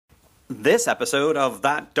This episode of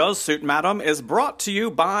That Does Suit Madam is brought to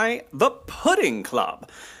you by The Pudding Club,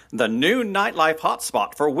 the new nightlife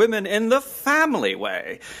hotspot for women in the family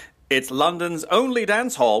way. It's London's only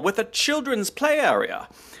dance hall with a children's play area.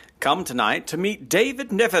 Come tonight to meet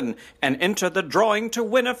David Niven and enter the drawing to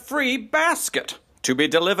win a free basket, to be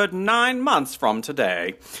delivered 9 months from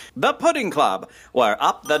today. The Pudding Club, where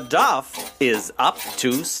up the duff is up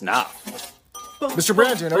to snuff. Mr.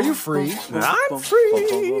 Brandon, are you free? I'm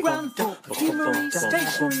free. Ground floor, perfumery,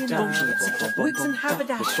 stationery and ornaments, wigs and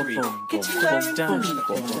haberdashery, kitchenware and furniture.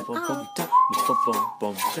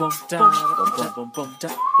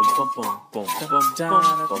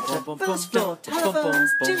 First floor,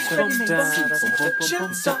 telephones, Jim's ready-made suits,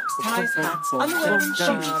 shirt, socks, ties, hats, underwear and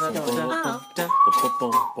shoes.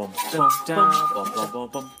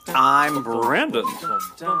 I'm Brandon.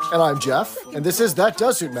 And I'm Jeff, and this is That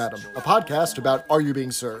Does Suit Madam, a podcast about Are You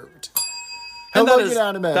Being Served? Hello,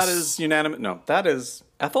 Unanimous. That is unanimous. No, that is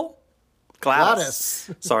Ethel? Gladys.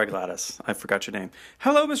 Sorry, Gladys. I forgot your name.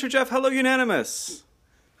 Hello, Mr. Jeff. Hello, Unanimous.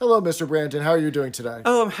 Hello, Mr. Brandon. How are you doing today?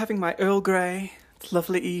 Oh, I'm having my Earl Grey. It's a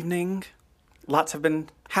lovely evening. Lots have been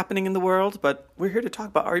happening in the world, but we're here to talk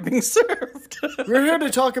about Are You Being Served? We're here to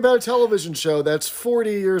talk about a television show that's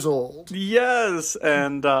 40 years old. Yes,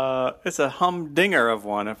 and it's a humdinger of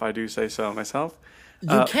one, if I do say so myself.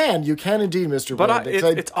 You can indeed, Mr. Brandon.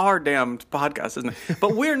 But it's our damned podcast, isn't it?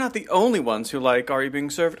 But we're not the only ones who like Are You Being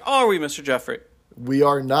Served, are we, Mr. Jeffrey? We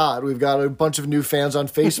are not. We've got a bunch of new fans on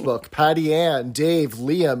Facebook. Patty Ann, Dave,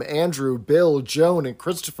 Liam, Andrew, Bill, Joan, and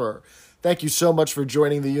Christopher. Thank you so much for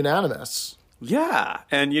joining the Unanimous. Yeah,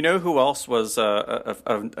 and you know who else was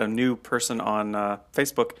a new person on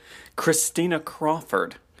Facebook? Christina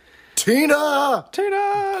Crawford. Tina,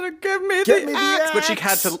 give me the axe. But she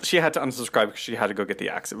had to unsubscribe because she had to go get the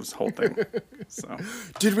axe. It was the whole thing. So,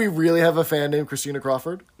 did we really have a fan named Christina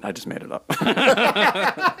Crawford? I just made it up.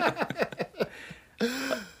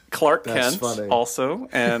 Clark That's Kent funny. Also,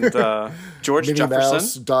 and George Minnie Jefferson,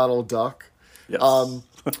 Mouse, Donald Duck. Yes.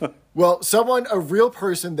 Well, a real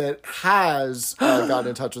person that has gotten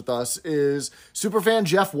in touch with us is superfan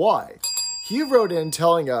Jeff Y. He wrote in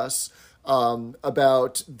telling us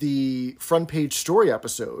about the front page story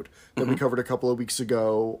episode that we covered a couple of weeks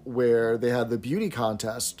ago, where they had the beauty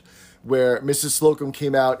contest, where Mrs. Slocum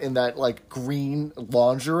came out in that green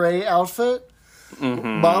lingerie outfit.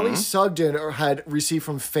 Molly Sugden had received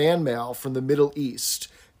from fan mail from the Middle East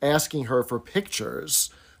asking her for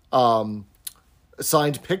pictures,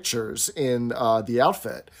 signed pictures in the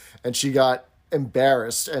outfit, and she got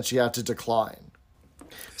embarrassed and she had to decline.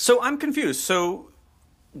 So I'm confused. So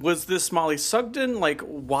was this Molly Sugden?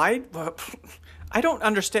 Why? I don't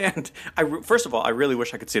understand. First of all, I really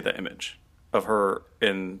wish I could see the image of her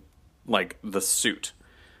in the suit.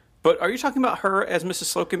 But are you talking about her as Mrs.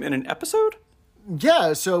 Slocum in an episode?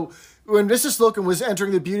 Yeah, so when Mrs. Slocum was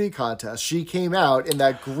entering the beauty contest, she came out in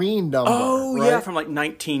that green number. Oh, right? yeah, from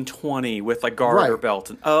 1920 with garter belt.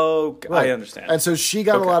 And Right. I understand. And so she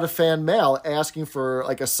got a lot of fan mail asking for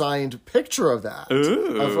a signed picture of that.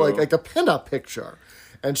 Ooh. Of a pinup picture.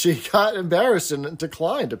 And she got embarrassed and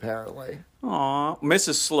declined, apparently. Aw,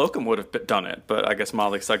 Mrs. Slocum would have done it, but I guess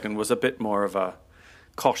Molly Sugden was a bit more of a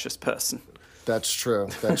cautious person. That's true.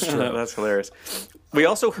 That's true. That's hilarious. We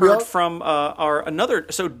also heard from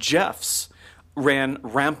so Jeffs ran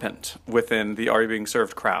rampant within the Are You Being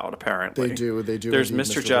Served crowd, apparently. They do. There's indeed,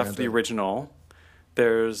 Mr. Jeff, Brandon. the original.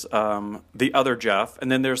 There's the other Jeff,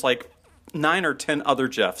 and then there's 9 or 10 other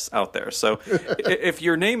Jeffs out there. So if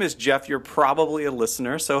your name is Jeff, you're probably a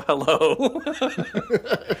listener, so hello.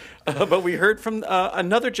 But we heard from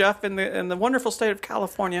another Jeff in the wonderful state of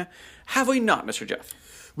California. Have we not, Mr. Jeff?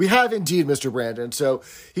 We have indeed, Mr. Brandon. So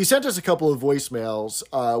he sent us a couple of voicemails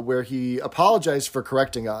where he apologized for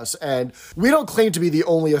correcting us. And we don't claim to be the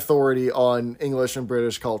only authority on English and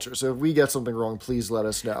British culture. So if we get something wrong, please let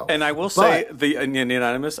us know. And I will say the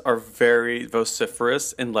Anonymous are very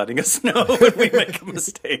vociferous in letting us know when we make a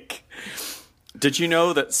mistake. Did you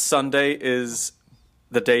know that Sunday is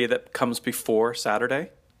the day that comes before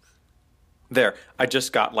Saturday? There, I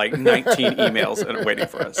just got 19 emails and waiting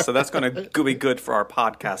for us. So that's going to be good for our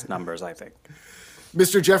podcast numbers, I think.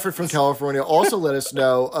 Mr. Jeffrey from California also let us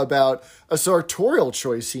know about a sartorial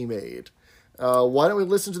choice he made. Why don't we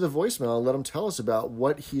listen to the voicemail and let him tell us about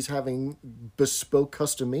what he's having bespoke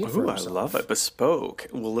custom made for himself? I love it. Bespoke.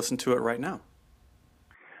 We'll listen to it right now.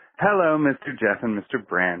 Hello, Mr. Jeff and Mr.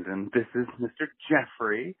 Brandon. This is Mr.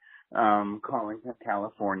 Jeffrey. Calling from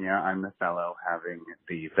California. I'm the fellow having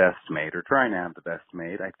the vest made, or trying to have the vest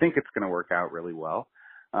made. I think it's going to work out really well.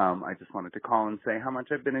 I just wanted to call and say how much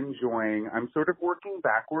I've been enjoying. I'm sort of working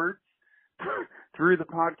backwards through the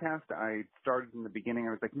podcast, I started in the beginning.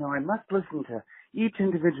 I was like, no, I must listen to each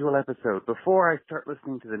individual episode before I start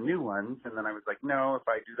listening to the new ones. And then I was like, no, if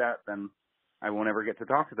I do that, then I won't ever get to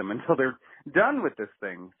talk to them until they're done with this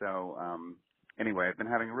thing. So anyway, I've been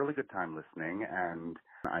having a really good time listening, and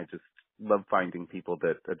I just love finding people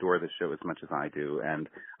that adore the show as much as I do. And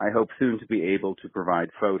I hope soon to be able to provide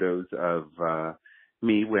photos of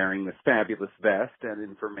me wearing this fabulous vest and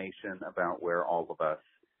information about where all of us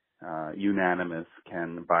unanimous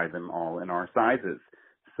can buy them all in our sizes.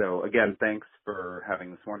 So again, thanks for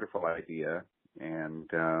having this wonderful idea and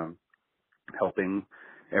helping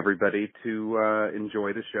everybody to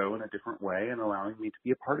enjoy the show in a different way and allowing me to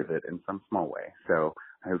be a part of it in some small way. So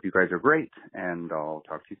I hope you guys are great, and I'll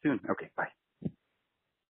talk to you soon. Okay, bye.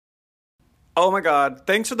 Oh my God.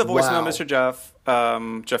 Thanks for the voicemail, Wow.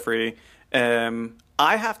 Mr. Jeffrey.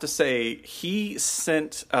 I have to say, he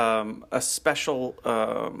sent a special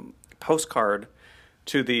postcard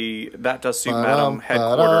to the That Does Suit Madam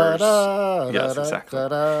headquarters. Yes, exactly.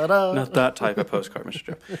 Not that type of postcard, Mr.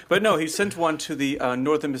 Jeff. But no, he sent one to the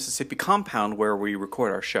Northern Mississippi compound where we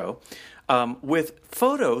record our show with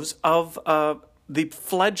photos of the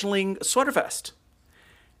fledgling sweater vest.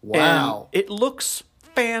 Wow. And it looks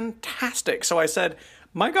fantastic. So I said,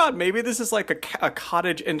 my God, maybe this is like a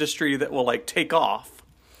cottage industry that will like take off.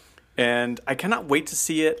 And I cannot wait to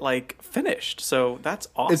see it like finished. So that's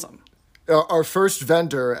awesome. Our first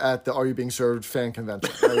vendor at the Are You Being Served fan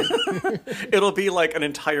convention, right? It'll be like an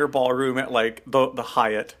entire ballroom at like the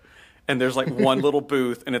Hyatt. And there's like one little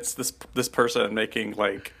booth, and it's this person making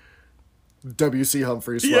like W.C.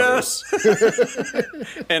 Humphrey sweaters. yes,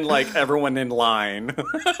 and like everyone in line.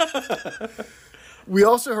 We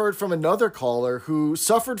also heard from another caller who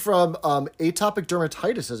suffered from atopic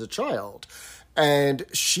dermatitis as a child, and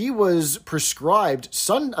she was prescribed a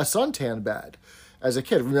suntan bed as a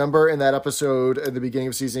kid. Remember in that episode at the beginning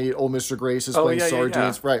of season 8, old Mr. Grace is playing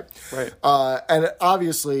sardines, right? Right. And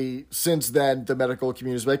obviously, since then, the medical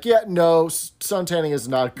community is like, yeah, no, suntanning is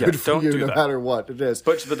not good for don't you, do no that. matter what it is.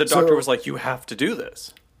 But the doctor was like, you have to do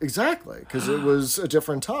this. Exactly, because it was a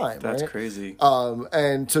different time. That's right? crazy.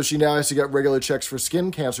 And so she now has to get regular checks for skin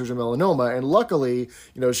cancers and melanoma. And luckily,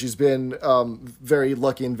 she's been very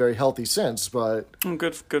lucky and very healthy since. But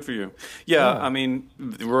Good for you. Yeah, I mean,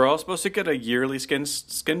 we're all supposed to get a yearly skin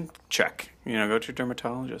check. Go to your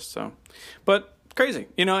dermatologist. So, but crazy.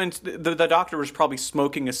 And the doctor was probably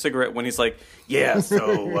smoking a cigarette when he's like, "Yeah,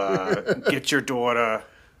 so get your daughter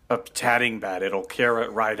a tatting bed. It'll cure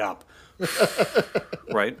it right up."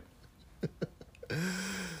 Right.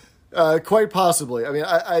 quite possibly. I mean,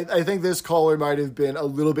 I think this caller might have been a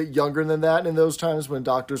little bit younger than that in those times when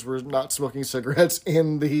doctors were not smoking cigarettes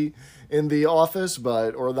in the office,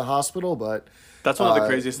 or the hospital. But that's one of the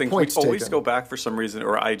craziest things. We always taken. go back for some reason,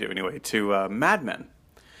 or I do anyway, to Mad Men.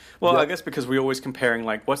 Well, I guess because we're always comparing,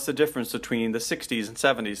 like, what's the difference between the 60s and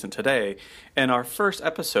 70s and today. In our first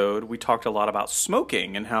episode, we talked a lot about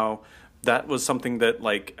smoking and how that was something that,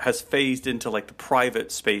 like, has phased into, like, the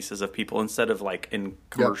private spaces of people instead of, like, in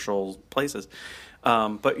commercial places.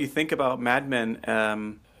 But you think about Mad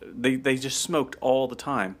Men, they just smoked all the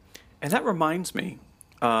time. And that reminds me,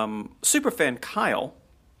 superfan Kyle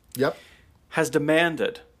has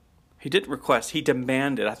demanded, he didn't request, he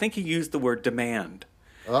demanded, I think he used the word demand,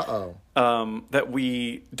 that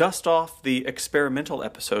we dust off the experimental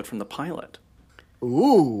episode from the pilot.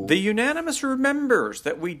 Ooh. The Unanimous remembers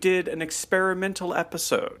that we did an experimental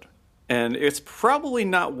episode, and it's probably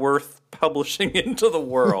not worth publishing into the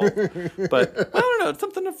world. But I don't know, it's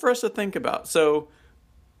something for us to think about. So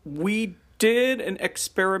we did an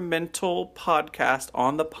experimental podcast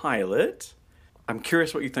on the pilot. I'm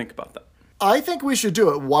curious what you think about that. I think we should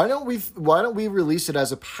do it. Why don't we release it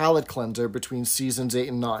as a palate cleanser between seasons 8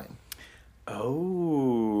 and 9?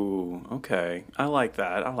 Oh, okay. I like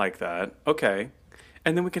that. Okay.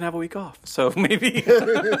 And then we can have a week off. So maybe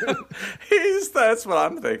that's what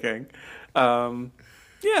I'm thinking.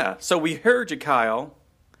 Yeah. So we heard you, Kyle.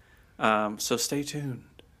 So stay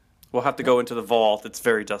tuned. We'll have to go into the vault. It's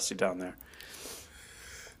very dusty down there.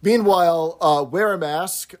 Meanwhile, wear a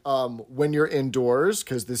mask when you're indoors,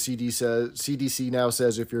 because the CDC now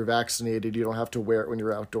says if you're vaccinated, you don't have to wear it when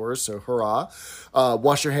you're outdoors. So hurrah.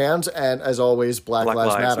 Wash your hands. And as always, Black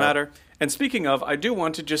Lives Matter. And speaking of, I do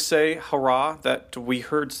want to just say hurrah that we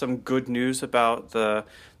heard some good news about the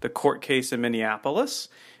court case in Minneapolis.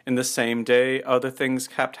 In the same day, other things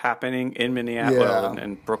kept happening in Minneapolis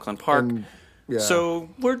and Brooklyn Park. So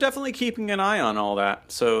we're definitely keeping an eye on all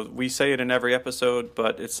that. So we say it in every episode,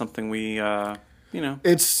 but it's something we you know.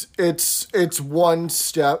 It's one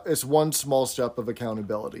step. It's one small step of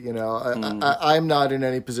accountability. You know, I'm not in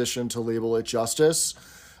any position to label it justice,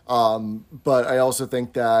 but I also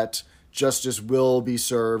think that justice will be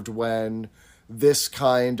served when this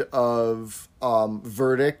kind of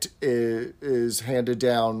verdict is handed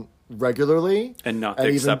down regularly, and not the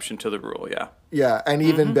exception to the rule. Yeah. Yeah, and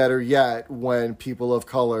even better yet, when people of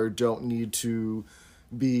color don't need to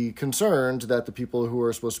be concerned that the people who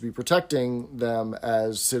are supposed to be protecting them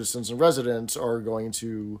as citizens and residents are going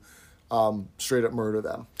to straight up murder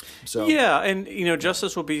them. So yeah, and you know,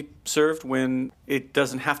 justice will be served when it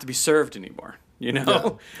doesn't have to be served anymore. You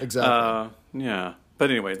know, yeah, exactly. Yeah,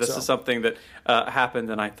 but anyway, this is something that happened,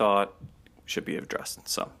 and I thought should be addressed.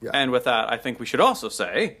 So, and with that, I think we should also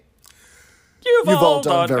say you've all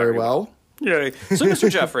done very well. Yay! So, Mr.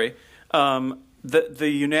 Jeffrey, the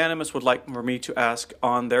unanimous would like for me to ask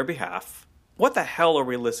on their behalf, what the hell are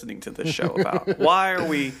we listening to this show about? Why are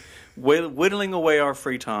we whittling away our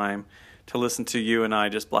free time to listen to you and I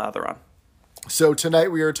just blather on? So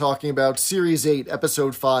tonight we are talking about Series 8,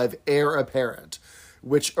 Episode 5, Heir Apparent,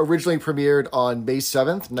 which originally premiered on May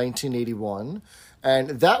 7th, 1981. And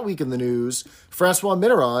that week in the news, Francois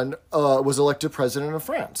Mitterrand was elected president of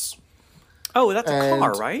France. Oh, that's a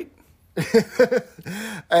car, right?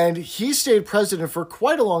 And he stayed president for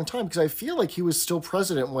quite a long time, because I feel like he was still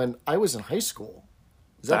president when I was in high school.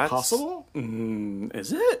 Is that possible?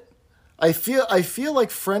 Is it? I feel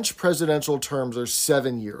like French presidential terms are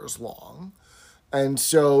 7 years long. And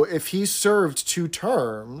so if he served 2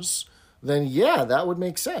 terms, then yeah, that would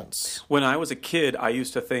make sense. When I was a kid, I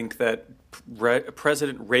used to think that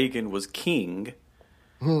President Reagan was king.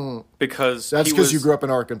 Because that's because you grew up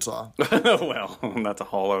in Arkansas. Well, that's a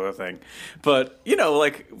whole other thing. But, you know,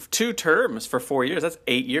 like 2 terms for 4 years, that's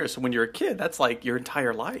 8 years. So when you're a kid, that's like your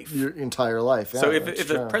entire life. Your entire life, yeah. So if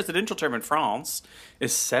the presidential term in France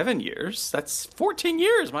is 7 years, that's 14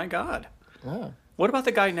 years, my God. Yeah. What about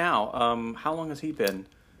the guy now? How long has he been?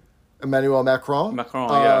 Emmanuel Macron?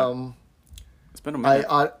 Yeah. It's been a minute.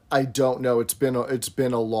 I don't know. It's been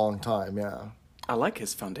a long time, yeah. I like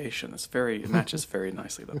his foundation. It matches very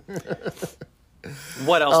nicely, though.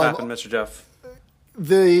 What else happened, Mr. Jeff?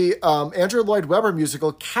 The Andrew Lloyd Webber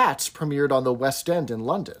musical Cats premiered on the West End in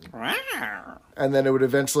London. And then it would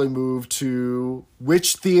eventually move to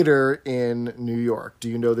which theater in New York? Do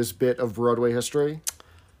you know this bit of Broadway history?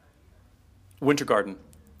 Winter Garden.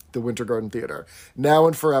 The Winter Garden Theater. Now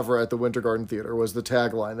and forever at the Winter Garden Theater was the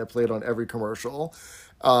tagline that played on every commercial.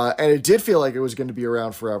 And it did feel like it was going to be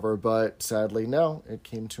around forever, but sadly, no. It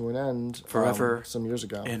came to an end forever some years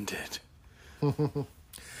ago. Ended.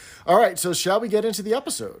 All right, so shall we get into the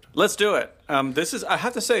episode? Let's do it. I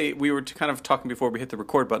have to say, we were kind of talking before we hit the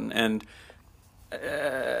record button, and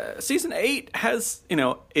Season 8 has, you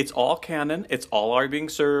know, it's all canon. It's all already being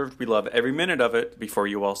served. We love every minute of it before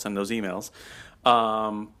you all send those emails.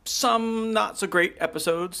 Some not so great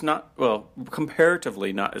episodes,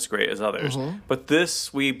 comparatively not as great as others. But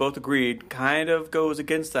this, we both agreed, kind of goes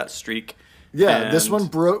against that streak. Yeah, this one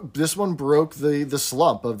broke the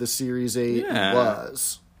slump of the Series 8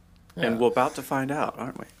 was. Yeah. And we're about to find out,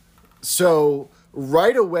 aren't we? So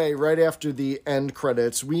right away, right after the end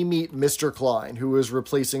credits, we meet Mr. Klein, who is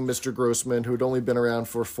replacing Mr. Grossman, who had only been around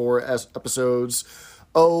for 4 episodes.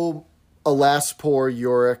 Oh, alas, poor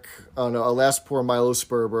Yorick. Oh, no, alas, poor Milo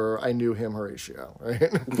Sperber. I knew him, Horatio,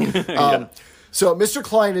 right? So Mr.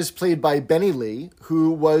 Klein is played by Benny Lee,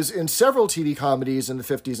 who was in several TV comedies in the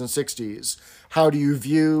 50s and 60s. How Do You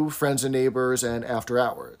View, Friends and Neighbors, and After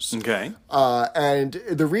Hours. Okay. And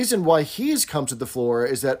the reason why he's come to the floor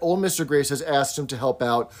is that old Mr. Grace has asked him to help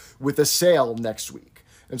out with a sale next week.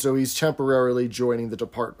 And so he's temporarily joining the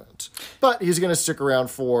department. But he's going to stick around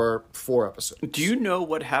for 4 episodes. Do you know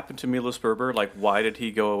what happened to Milo Sperber? Like, why did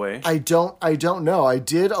he go away? I don't know. I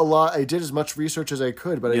did as much research as I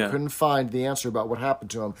could, but I couldn't find the answer about what happened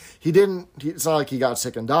to him. It's not like he got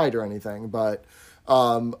sick and died or anything, but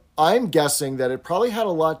I'm guessing that it probably had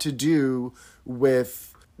a lot to do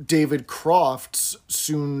with David Croft's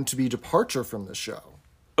soon-to-be departure from the show.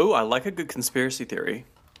 Oh, I like a good conspiracy theory.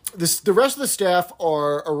 The rest of the staff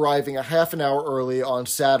are arriving a half an hour early on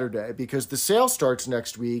Saturday because the sale starts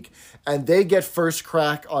next week, and they get first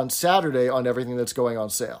crack on Saturday on everything that's going on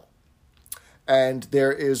sale. And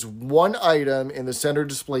there is one item in the center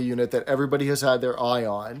display unit that everybody has had their eye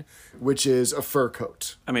on, which is a fur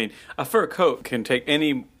coat. I mean, a fur coat can take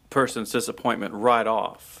any person's disappointment right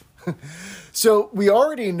off. So we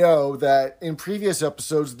already know that in previous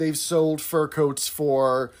episodes, they've sold fur coats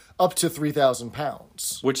for up to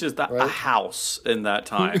 £3,000. Which is a house in that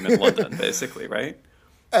time in London, basically, right?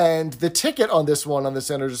 And the ticket on this one on the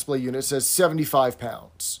center display unit says 75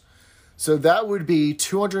 pounds. So that would be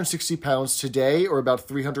 260 pounds today, or about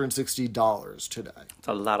 $360 today. It's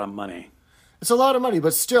a lot of money. It's a lot of money,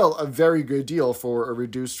 but still a very good deal for a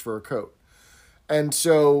reduced fur coat. And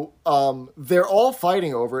so they're all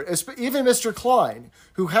fighting over it. Even Mr. Klein,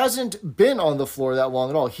 who hasn't been on the floor that long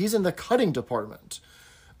at all. He's in the cutting department.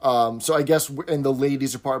 So I guess in the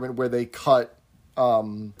ladies' department where they cut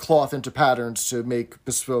cloth into patterns to make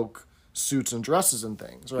bespoke suits and dresses and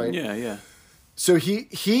things, right? Yeah, yeah. So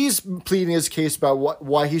he's pleading his case about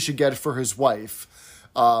why he should get it for his wife,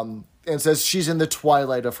 and says she's in the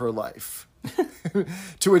twilight of her life.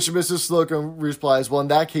 To which Mrs. Slocum replies, well, in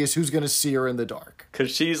that case, who's going to see her in the dark? Because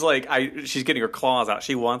she's like, she's getting her claws out.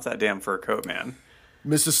 She wants that damn fur coat, man.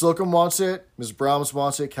 Mrs. Slocum wants it. Ms. Brahms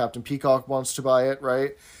wants it. Captain Peacock wants to buy it,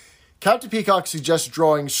 right? Captain Peacock suggests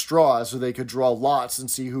drawing straws so they could draw lots and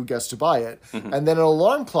see who gets to buy it. Mm-hmm. And then an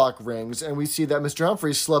alarm clock rings, and we see that Mr.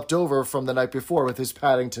 Humphries slept over from the night before with his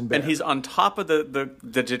Paddington Bear. And he's on top of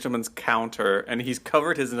the gentleman's counter, and he's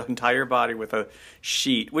covered his entire body with a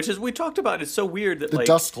sheet, which is, we talked about, it's so weird that, the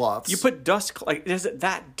dust cloths. You put dust, like, is it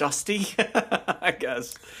that dusty? I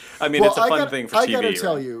guess. I mean, it's a fun thing for TV. I gotta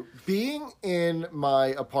tell you, being in my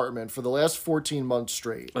apartment for the last 14 months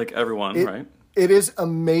straight. Like everyone, right? It is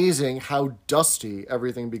amazing how dusty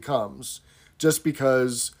everything becomes just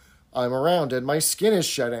because I'm around and my skin is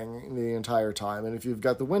shedding the entire time. And if you've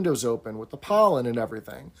got the windows open with the pollen and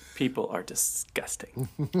everything. People are disgusting.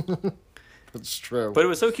 That's true. But it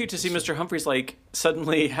was so cute to see Mr. Humphries like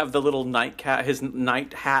suddenly have the little nightcap, his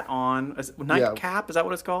night hat on. Nightcap, is that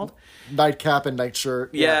what it's called? Nightcap and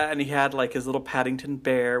nightshirt. Yeah, and he had like his little Paddington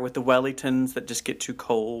Bear with the Wellingtons that just get too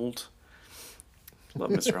cold.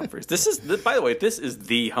 Love Mr. Humphries. By the way, this is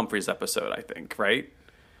the Humphries episode, I think, right?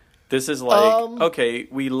 This is like, okay,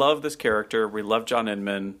 we love this character. We love John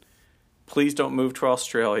Inman. Please don't move to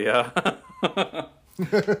Australia.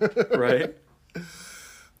 Right?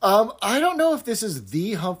 I don't know if this is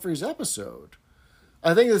the Humphries episode.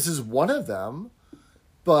 I think this is one of them.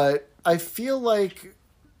 But I feel like,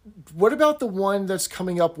 what about the one that's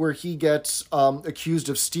coming up where he gets accused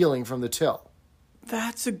of stealing from the till?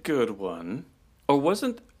 That's a good one. Or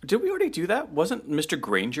did we already do that? Wasn't Mr.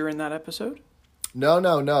 Granger in that episode?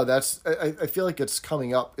 No. That's I feel like it's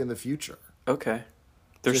coming up in the future. Okay.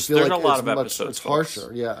 There's a lot of episodes. It's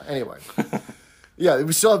harsher, yeah. Anyway. Yeah,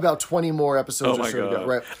 we still have about 20 more episodes or so to go.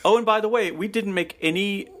 Right. Oh, and by the way, we didn't make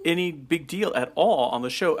any big deal at all on the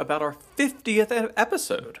show about our 50th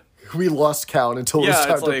episode. We lost count until it was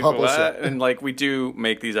time to publish it. And like we do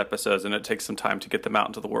make these episodes and it takes some time to get them out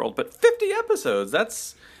into the world. But 50 episodes,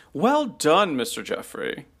 that's... Well done, Mr.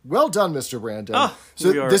 Jeffrey. Well done, Mr. Brandon.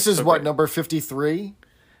 So this is what, number 53?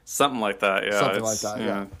 Something like that, yeah. Something like that,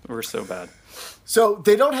 yeah. We're so bad. So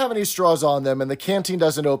they don't have any straws on them, and the canteen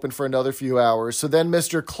doesn't open for another few hours. So then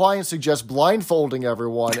Mr. Klein suggests blindfolding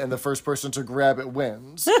everyone, and the first person to grab it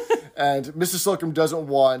wins. And Mrs. Slocum doesn't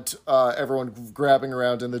want everyone grabbing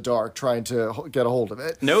around in the dark trying to get a hold of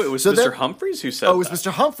it. No, it was Mr. Humphries who said that. Oh, it was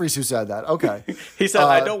Mr. Humphries who said that. Okay. He said,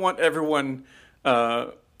 I don't want everyone...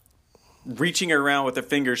 reaching around with their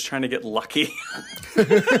fingers trying to get lucky.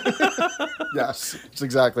 Yes, that's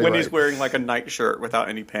exactly when right. He's wearing like a nightshirt without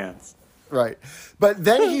any pants. Right. But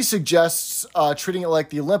then he suggests treating it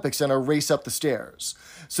like the Olympics and a race up the stairs.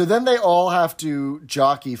 So then they all have to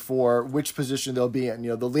jockey for which position they'll be in.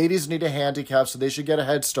 You know, the ladies need a handicap, so they should get a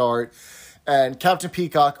head start. And Captain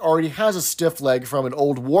Peacock already has a stiff leg from an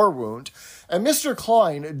old war wound. And Mr.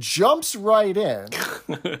 Klein jumps right in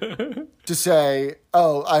to say,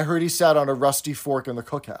 oh, I heard he sat on a rusty fork in the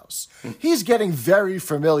cookhouse. He's getting very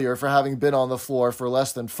familiar for having been on the floor for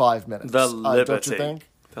less than 5 minutes. The liberty. Don't you think?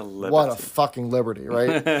 The liberty. What a fucking liberty,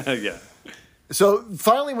 right? Yeah. So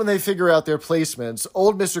finally, when they figure out their placements,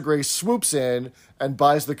 old Mr. Gray swoops in and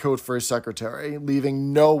buys the coat for his secretary,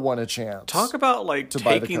 leaving no one a chance. Talk about like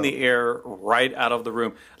taking the air right out of the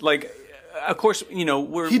room. Like, of course, you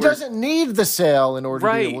know, he doesn't need the sale in order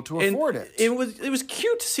to be able to afford it. It was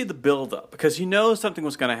cute to see the build up because you know something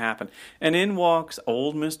was going to happen. And in walks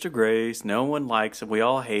old Mr. Grace. No one likes him. We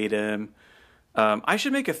all hate him. I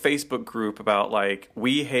should make a Facebook group about like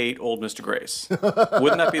we hate old Mr. Grace.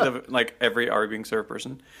 Wouldn't that be like every Are We Being Served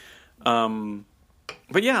person?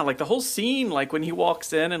 But yeah, like the whole scene, like when he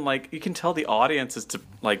walks in and like you can tell the audience is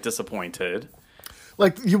like disappointed.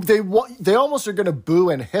 Like they almost are going to boo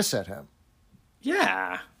and hiss at him.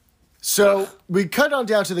 Yeah. So we cut on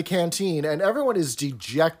down to the canteen, and everyone is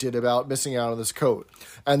dejected about missing out on this coat.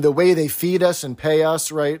 And the way they feed us and pay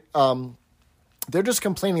us, right? They're just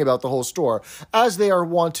complaining about the whole store, as they are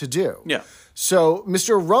wont to do. Yeah. So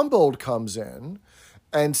Mr. Rumbold comes in,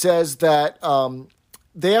 and says that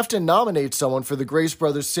they have to nominate someone for the Grace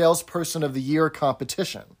Brothers Salesperson of the Year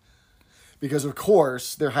competition. Because, of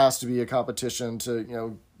course, there has to be a competition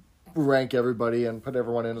to, rank everybody and put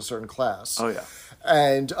everyone in a certain class. Oh, yeah.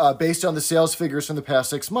 And based on the sales figures from the past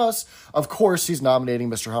 6 months, of course, he's nominating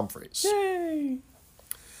Mr. Humphries. Yay!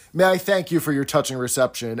 May I thank you for your touching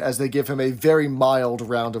reception as they give him a very mild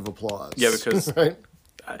round of applause. Yeah, because right?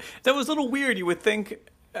 That was a little weird. You would think,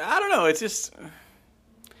 I don't know, it's just,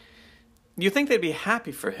 you think they'd be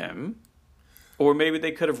happy for him, or maybe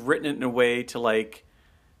they could have written it in a way to, like,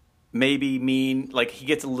 maybe mean, like, he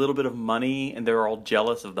gets a little bit of money and they're all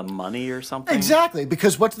jealous of the money or something. Exactly,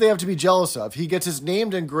 because what do they have to be jealous of? He gets his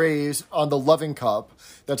name engraved on the loving cup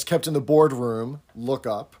that's kept in the boardroom, look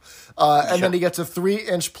up, and then he gets a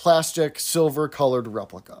 3-inch plastic silver-colored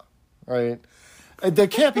replica, right? There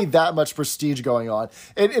can't be that much prestige going on.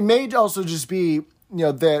 It may also just be,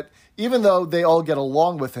 that even though they all get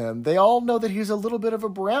along with him, they all know that he's a little bit of a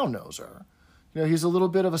brown-noser. He's a little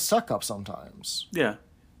bit of a suck-up sometimes. Yeah.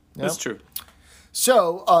 That's true.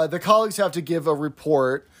 So the colleagues have to give a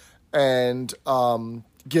report and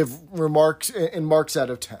give remarks in marks out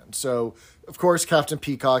of 10. So, of course, Captain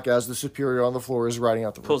Peacock, as the superior on the floor, is writing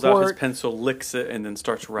out the Pulls report. out his pencil, licks it, and then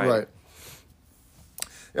starts writing.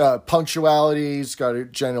 Right. Punctuality, he's got a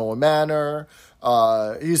general manner.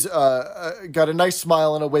 He's got a nice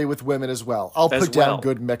smile and a way with women as well. I'll put down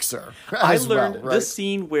good mixer. I learned this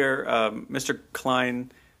scene where Mr.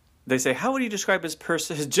 Klein... They say, how would you describe his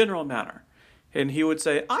general manner? And he would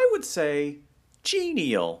say, I would say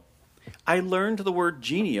genial. I learned the word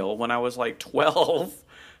genial when I was like 12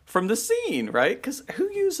 from the scene, right? Because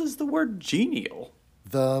who uses the word genial?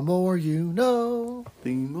 The more you know.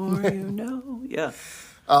 The more you know. Yeah.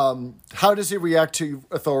 How does he react to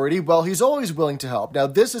authority? Well, he's always willing to help. Now,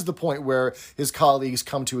 this is the point where his colleagues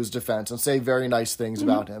come to his defense and say very nice things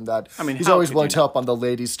about him. That he's always willing to help on the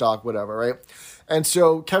ladies' stock, whatever, right? And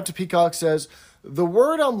so Captain Peacock says, the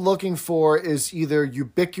word I'm looking for is either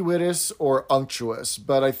ubiquitous or unctuous,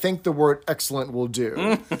 but I think the word excellent will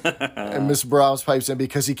do. And Miss Brahms pipes in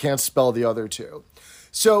because he can't spell the other two.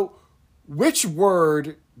 So which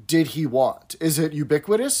word did he want? Is it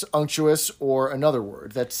ubiquitous, unctuous, or another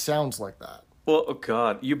word that sounds like that? Well, oh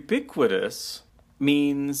God, ubiquitous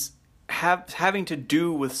means having to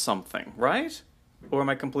do with something, right? Or am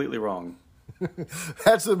I completely wrong?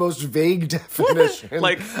 That's the most vague definition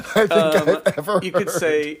like, I think I've ever heard. You could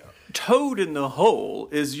say Toad in the Hole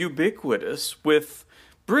is ubiquitous with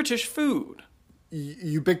British food.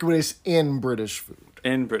 Ubiquitous in British food.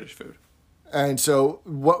 In British food. And so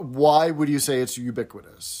why would you say it's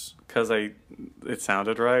ubiquitous? Because it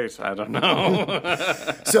sounded right. I don't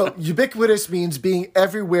know. So ubiquitous means being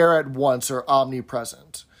everywhere at once or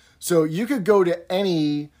omnipresent. So you could go to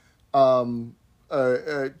any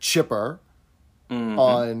chipper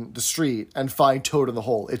on the street and find Toad in the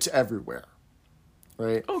Hole. It's everywhere,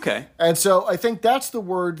 right? Okay. And so I think that's the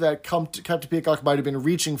word that Captain Peacock might have been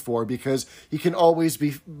reaching for, because he can always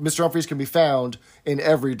be, Mr. Humphries can be found in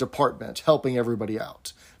every department, helping everybody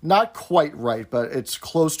out. Not quite right, but it's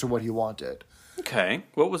close to what he wanted. Okay.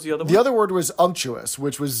 What was the other one? The other word was unctuous,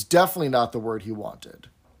 which was definitely not the word he wanted.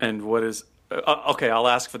 And what is... okay, I'll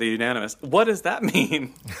ask for the unanimous. What does that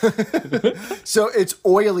mean? So it's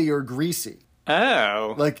oily or greasy.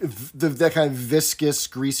 Oh. Like that kind of viscous,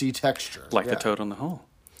 greasy texture. Like the Toad on the Hole.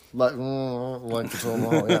 Like the Toad on the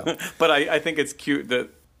Hole, yeah. But I think it's cute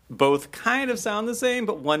that both kind of sound the same,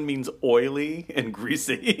 but one means oily and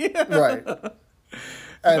greasy. Right.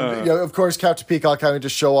 And, of course, Captain Peacock, having to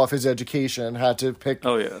show off his education, had to pick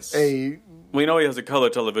we know he has a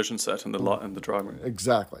color television set in the drawing room.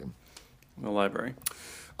 Exactly. In the library.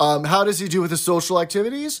 How does he do with his social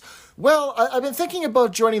activities? Well, I've been thinking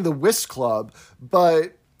about joining the whist club,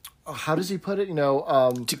 but how does he put it?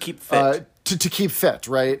 To keep fit. To keep fit,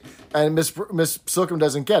 right? And Miss Slocum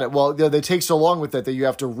doesn't get it. Well, they take so long with it that you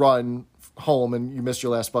have to run home and you miss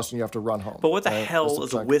your last bus and you have to run home. But what the hell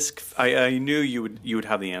is a whisk? I knew you would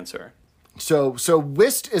have the answer. So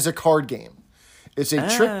whist is a card game. It's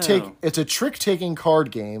a trick-taking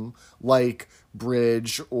card game like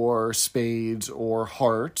bridge or spades or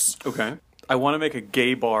hearts. Okay. I want to make a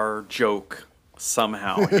gay bar joke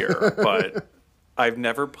somehow here, but I've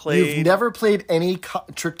never played... You've never played any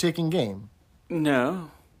trick-taking game?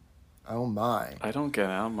 No. Oh, my. I don't get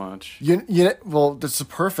out much. Well, it's a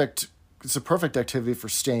perfect activity for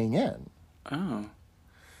staying in. Oh.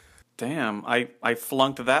 Damn. I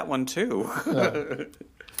flunked that one, too.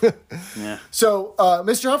 Yeah. So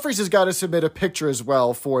Mr. Humphries has got to submit a picture as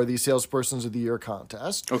well for the Salespersons of the Year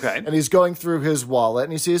contest. Okay. And he's going through his wallet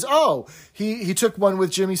and he sees, he took one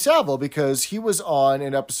with Jimmy Savile because he was on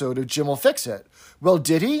an episode of Jim Will Fix It. Well,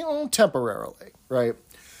 did he? Temporarily, right?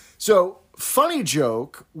 So, funny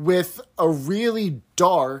joke with a really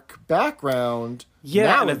dark background. Yeah,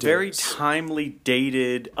 nowadays. and a very timely,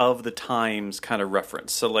 dated, of the times kind of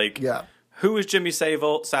reference. So, like, Yeah. who is Jimmy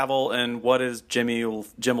Savile and what is Jim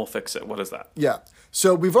Will Fix It? What is that? Yeah.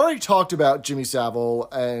 So we've already talked about Jimmy Savile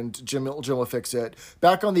and Jim Will Fix It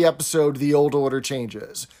back on the episode The Old Order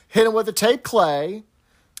Changes. Hit him with a tape Clay,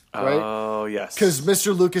 right? Oh, yes. Because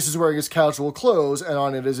Mr. Lucas is wearing his casual clothes, and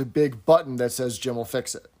on it is a big button that says Jim Will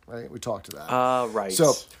Fix It, right? We talked to that. Right.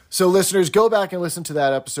 So listeners, go back and listen to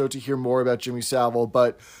that episode to hear more about Jimmy Savile.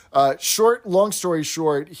 But long story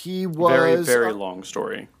short, he was... Very, very long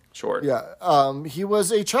story short. Yeah. He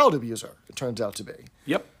was a child abuser, it turns out to be.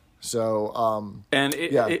 Yep. So, And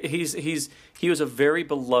he was a very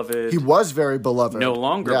beloved... he was very beloved. No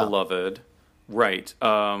longer Yeah. beloved. Right.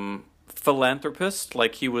 Philanthropist.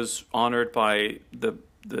 Like, he was honored by the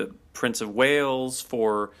Prince of Wales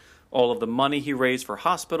for all of the money he raised for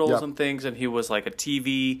hospitals Yep. and things. And he was like a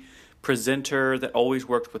TV presenter that always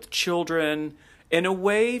worked with children. In a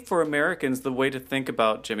way, for Americans, the way to think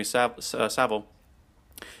about Jimmy Savile,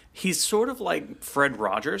 he's sort of like Fred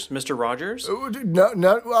Rogers, Mr. Rogers.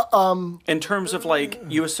 In terms of, like,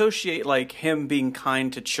 you associate, like, him being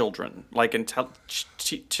kind to children, like in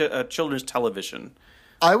children's television.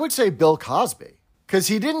 I would say Bill Cosby, because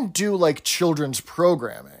he didn't do, like, children's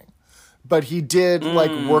programming, but he did,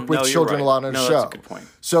 like, work with children right. a lot on his show. That's a good point.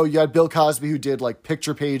 So you had Bill Cosby, who did, like,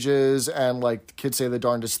 picture pages and, like, Kids Say the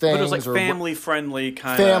Darndest Things. But it was, like, family-friendly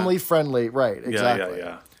kind of... Family-friendly, right, exactly.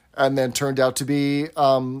 Yeah. And then turned out to be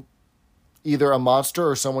either a monster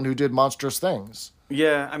or someone who did monstrous things.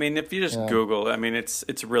 Yeah, I mean, if you just Google, I mean,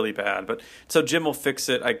 it's really bad. But so Jim Will Fix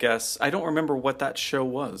It, I guess. I don't remember what that show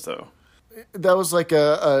was, though. That was like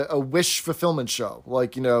a wish fulfillment show.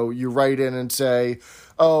 Like, you know, you write in and say,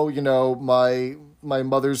 oh, you know, my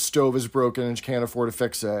mother's stove is broken and she can't afford to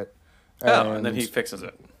fix it. And then he fixes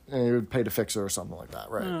it. And you would pay to fix it or something like that,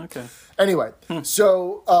 right? Oh, okay. Anyway,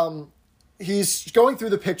 so he's going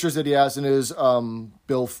through the pictures that he has in his in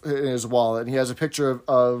his wallet, and he has a picture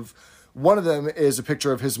of one of them is a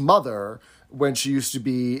picture of his mother when she used to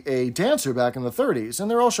be a dancer back in the 30s,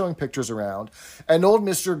 and they're all showing pictures around. And old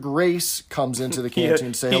Mr. Grace comes into the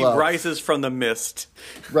canteen to say hello. He rises from the mist.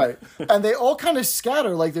 Right. And they all kind of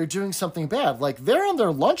scatter like they're doing something bad. Like, they're on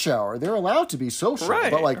their lunch hour. They're allowed to be social.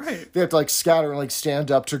 Right, but, like, they have to, like, scatter and, like,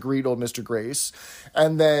 stand up to greet old Mr. Grace.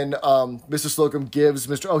 And then Mr. Slocum gives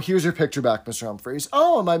here's your picture back, Mr. Humphries.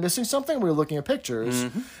 Oh, am I missing something? We're looking at pictures.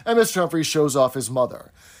 Mm-hmm. And Mr. Humphries shows off his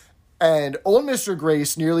mother. And old Mr.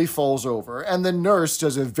 Grace nearly falls over, and the nurse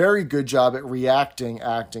does a very good job at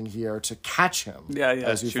acting here to catch him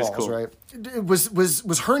as he falls, cool. right?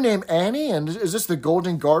 Was her name Annie, and is this the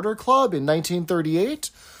Golden Garter Club in 1938?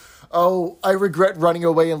 Oh, I regret running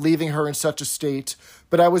away and leaving her in such a state,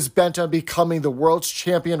 but I was bent on becoming the world's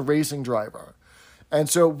champion racing driver. And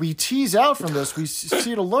so we tease out from this, we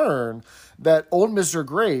see to learn that old Mr.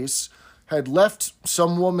 Grace had left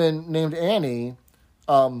some woman named Annie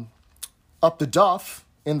up the duff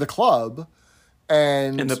in the club,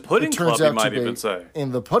 and in the pudding club, you might even say.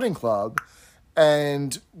 In the pudding club,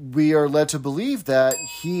 and we are led to believe that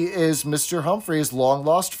he is Mr. Humphries'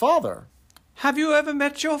 long-lost father. Have you ever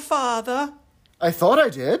met your father? I thought I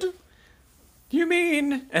did. You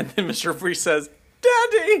mean? And then Mr. Humphries says,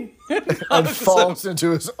 Daddy! and falls into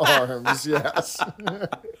his arms, yes.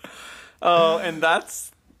 Oh, and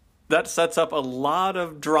that sets up a lot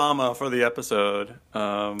of drama for the episode.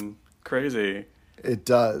 Crazy. It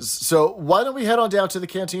does. So why don't we head on down to the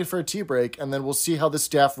canteen for a tea break, and then we'll see how the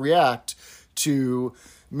staff react to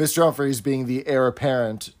Mr. Humphries being the heir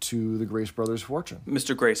apparent to the Grace brothers' fortune.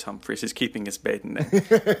 Mr. Grace Humphries is keeping his maiden name.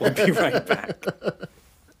 We'll be right back.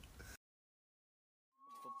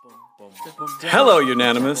 Hello,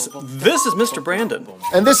 Unanimous. This is Mr. Brandon.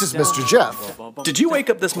 And this is Mr. Jeff. Did you wake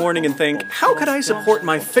up this morning and think, how could I support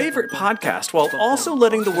my favorite podcast while also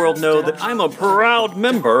letting the world know that I'm a proud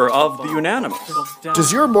member of the Unanimous?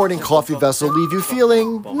 Does your morning coffee vessel leave you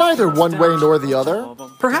feeling neither one way nor the other?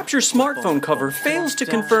 Perhaps your smartphone cover fails to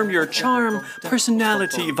confirm your charm,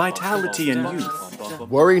 personality, vitality, and youth.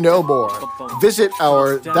 Worry no more. Visit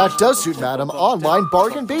our That Does Suit Madam online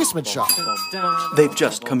bargain basement shop. They've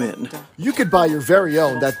just come in. You could buy your very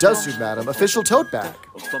own That Does Suit Madam official tote bag.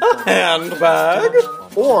 A handbag?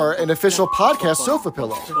 or an official podcast sofa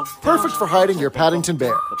pillow, perfect for hiding your Paddington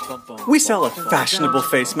Bear. We sell a fashionable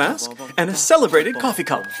face mask and a celebrated coffee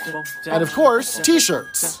cup. And of course,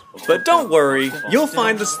 t-shirts. But don't worry, you'll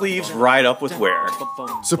find the sleeves right up with wear.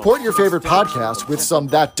 Support your favorite podcast with some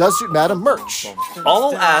That Does Suit Madam merch.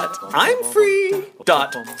 All at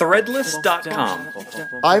imfree.threadless.com.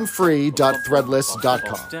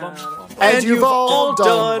 imfree.threadless.com. And you've all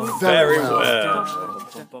done very well.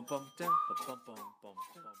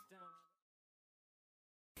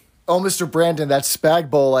 Oh, Mr. Brandon, that spag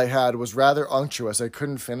bowl I had was rather unctuous. I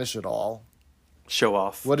couldn't finish it all. Show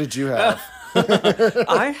off. What did you have?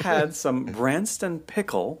 I had some Branston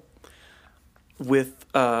pickle with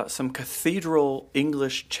some Cathedral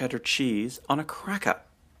English cheddar cheese on a cracker.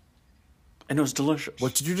 And it was delicious.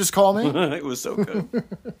 What did you just call me? It was so good.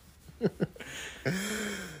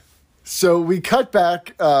 So we cut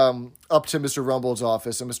back up to Mr. Rumble's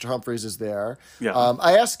office, and Mr. Humphreys is there. Yeah.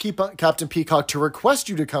 I asked Captain Peacock to request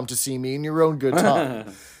you to come to see me in your own good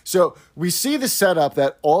time. So we see the setup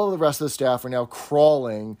that all of the rest of the staff are now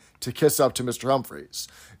crawling to kiss up to Mr. Humphreys,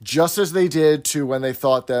 just as they did to when they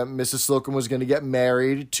thought that Mrs. Slocum was going to get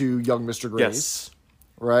married to young Mr. Grace. Yes.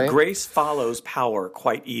 Right? Grace follows power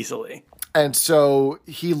quite easily. And so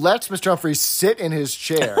he lets Mr. Humphreys sit in his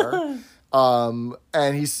chair. And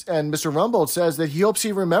Mr. Rumbold says that he hopes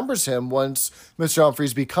he remembers him once Mr.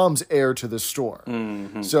 Humphreys becomes heir to the store.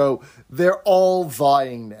 Mm-hmm. So they're all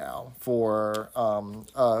vying now for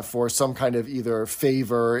some kind of either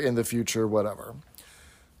favor in the future, whatever.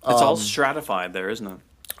 It's all stratified there, isn't it?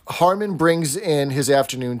 Harmon brings in his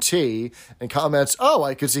afternoon tea and comments, "Oh,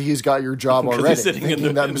 I could see he's got your job already,"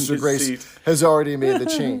 thinking that Mr. Grace has already made the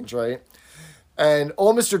change, right? And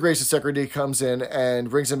old Mr. Grace's secretary comes in and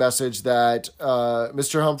brings a message that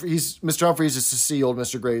Mr. Humphreys is to see old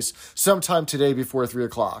Mr. Grace sometime today before 3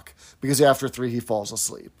 o'clock, because after 3 he falls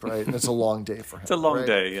asleep, right? And it's a long day for him. It's a long right?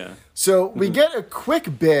 day, yeah. So we get a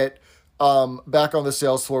quick bit back on the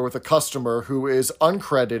sales floor with a customer who is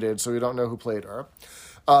uncredited, so we don't know who played her.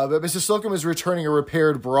 But Mrs. Slocum is returning a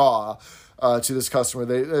repaired bra to this customer.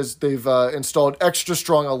 They've installed extra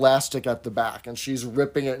strong elastic at the back, and she's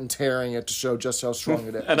ripping it and tearing it to show just how strong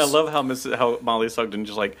it is. And I love how Molly Sugden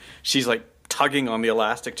she's tugging on the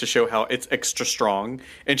elastic to show how it's extra strong,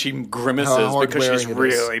 and she grimaces because she's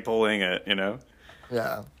really pulling it. You know?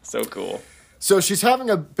 Yeah. So cool. So she's having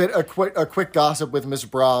a quick gossip with Miss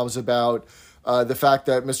Brahms about the fact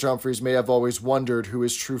that Mr. Humphreys may have always wondered who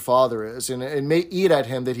his true father is, and it may eat at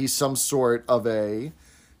him that he's some sort of a ...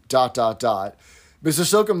 Mrs.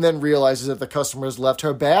 Slocum then realizes that the customer has left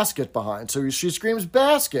her basket behind, so she screams,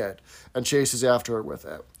 "Basket!" and chases after her with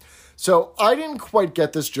it. So I didn't quite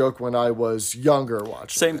get this joke when I was younger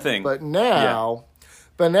watching Same thing. But now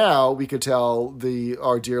we could tell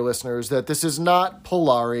our dear listeners that this is not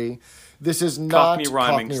Polari. This is not Cockney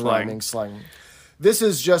rhyming slang. This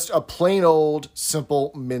is just a plain old,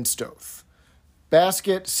 simple minced oath.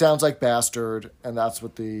 Basket sounds like bastard, and that's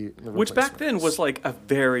what the which back then was like a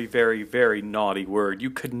very, very, very naughty word. You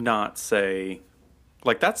could not say,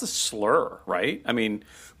 that's a slur, right? I mean,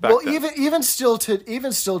 back then. even still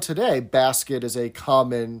today, basket is a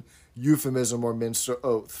common euphemism or minced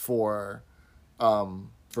oath for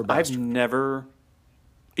bastard. I've never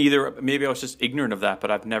either. Maybe I was just ignorant of that,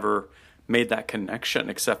 but I've never made that connection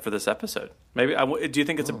except for this episode. Maybe do you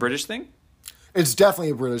think it's a British thing? It's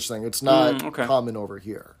definitely a British thing. It's not common over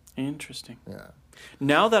here. Interesting. Yeah.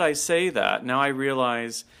 Now that I say that, now I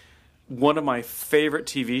realize one of my favorite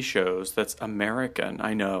TV shows that's American.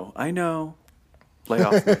 I know. Lay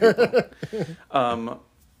off me, people.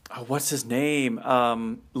 What's his name?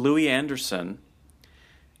 Louis Anderson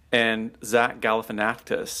and Zach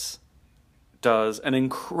Galifianakis does an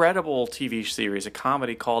incredible TV series, a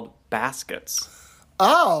comedy called Baskets.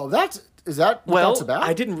 Oh, is that what that's about?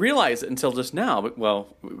 I didn't realize it until just now. But,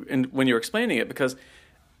 when you were explaining it, because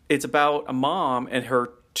it's about a mom and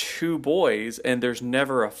her 2 boys, and there's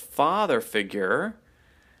never a father figure,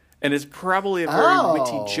 and it's probably a very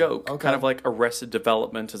witty joke, kind of like Arrested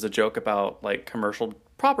Development is a joke about commercial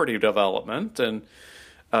property development and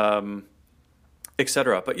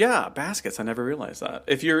etc. But yeah, Baskets. I never realized that.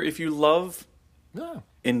 If you love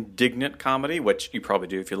indignant comedy, which you probably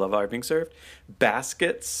do if you love Art Being Served,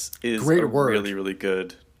 Baskets is really, really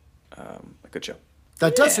good, a good show.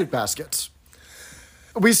 That does suit Baskets.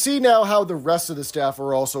 We see now how the rest of the staff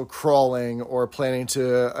are also crawling or planning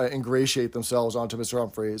to ingratiate themselves onto Mr.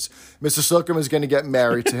 Humphreys. Mr. Slocum is going to get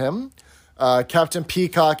married to him. Captain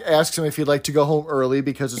Peacock asks him if he'd like to go home early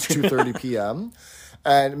because it's 2:30 p.m.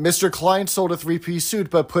 And Mr. Klein sold a 3-piece suit,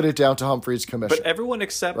 but put it down to Humphrey's commission. But everyone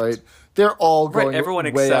except right? They're all going everyone way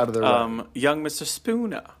except out of their way. young Mr.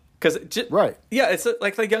 Spooner. Because Right. yeah, it's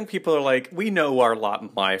like the young people are like, we know our lot in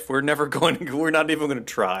life. We're never going to. We're not even going to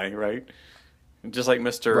try, right? Just like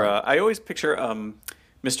Mr. Right. I always picture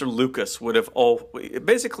Mr. Lucas would have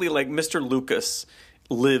basically like Mr. Lucas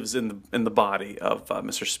lives in the body of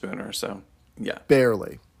Mr. Spooner. So yeah,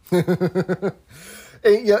 Barely.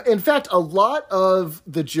 Yeah, in fact, a lot of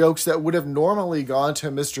the jokes that would have normally gone to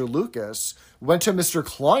Mr. Lucas went to Mr.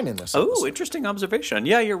 Klein in this Oh, episode. interesting observation.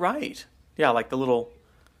 Yeah, you're right. Yeah, like the little.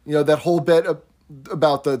 You know, that whole bit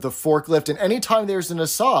about the forklift, and anytime there's an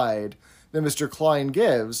aside that Mr. Klein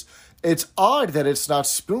gives, it's odd that it's not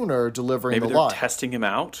Spooner delivering Maybe the they're line. testing him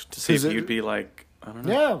out to see if 'Cause he'd it- be like, I don't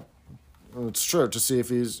know. Yeah, it's true, to see if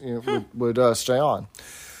he's would stay on.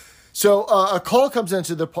 So a call comes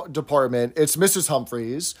into the department. It's Mrs.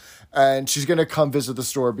 Humphreys, and she's going to come visit the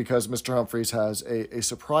store because Mr. Humphreys has a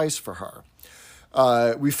surprise for her.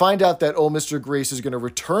 We find out that old Mr. Grace is going to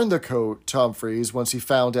return the coat to Humphreys once he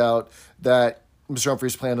found out that Mr.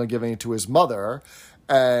 Humphreys planned on giving it to his mother.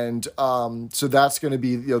 And so that's going to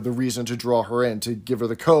be the reason to draw her in, to give her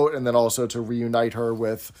the coat, and then also to reunite her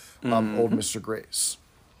with old Mr. Grace.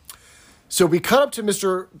 So we cut up to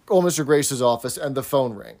old Mr. Grace's office, and the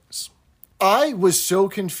phone rings. I was so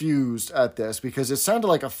confused at this because it sounded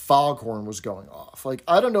like a foghorn was going off. Like,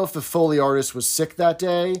 I don't know if the Foley artist was sick that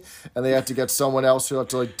day and they had to get someone else who had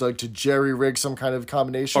to to jerry rig some kind of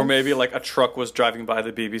combination. Or maybe like a truck was driving by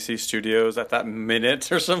the BBC studios at that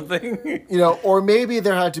minute or something. Or maybe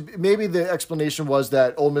maybe the explanation was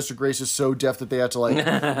that old Mr. Grace is so deaf that they had to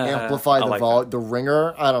amplify the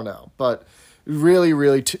ringer. I don't know, but really,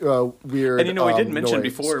 really weird. And we didn't mention noise.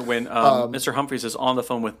 before when Mr. Humphreys is on the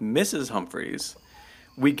phone with Mrs. Humphreys,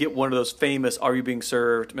 we get one of those famous "Are you being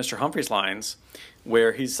served?" Mr. Humphreys lines,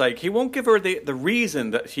 where he's like, he won't give her the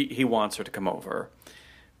reason that he wants her to come over,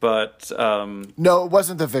 but no, it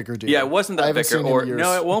wasn't the vicar, dude. yeah, it wasn't that I haven't vicar, seen in or years.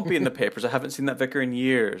 no, it won't be in the papers. I haven't seen that vicar in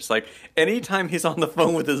years. Like anytime he's on the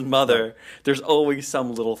phone with his mother, there's always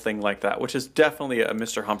some little thing like that, which is definitely a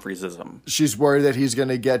Mr. Humphreysism. She's worried that he's going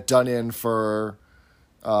to get done in for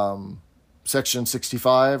Section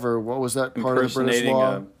 65, or what was that part of the British Impersonating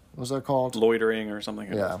law? What was that called? Loitering or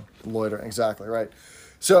something. Yeah, loitering. Exactly right.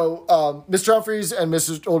 So Mr. Humphreys and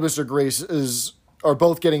old Mr. Grace are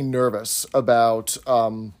both getting nervous about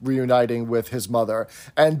reuniting with his mother,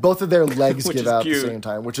 and both of their legs Which give is out cute. at the same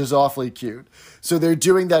time, which is awfully cute. So they're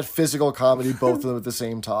doing that physical comedy, both of them at the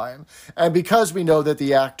same time. And because we know that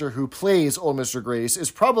the actor who plays old Mr. Grace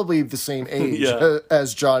is probably the same age Yeah.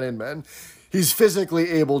 as John Inman, he's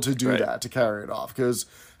physically able to do Right. that, to carry it off. Because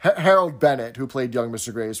Harold Bennett, who played young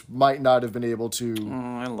Mr. Grace, might not have been able to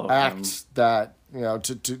I love him. act that,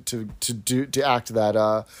 to act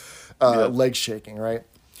that leg shaking, right?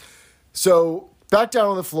 So back down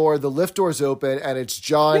on the floor, the lift doors open, and it's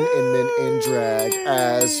John Inman in drag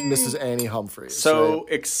as Mrs. Annie Humphreys. So right?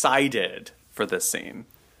 excited for this scene.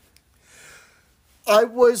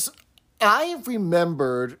 I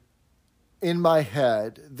remembered in my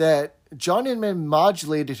head that John Inman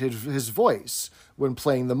modulated his voice when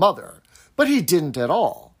playing the mother, but he didn't at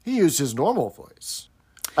all. He used his normal voice.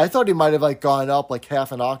 I thought he might have gone up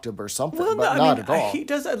half an octave or something, but not at all. He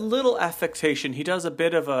does a little affectation. He does a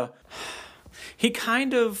bit of a. He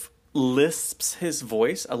kind of lisps his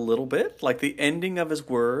voice a little bit, like the ending of his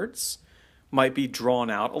words might be drawn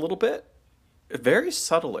out a little bit, very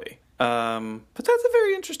subtly. But that's a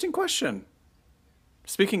very interesting question.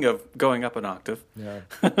 Speaking of going up an octave, Yeah.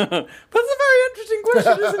 but that's a very interesting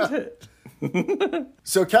question, isn't it?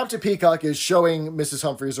 So Captain Peacock is showing Mrs.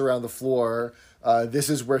 Humphreys around the floor. This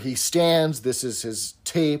is where he stands. This is his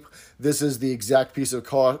tape. This is the exact piece of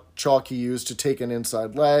chalk he used to take an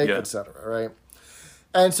inside leg, Yeah. etc. Right?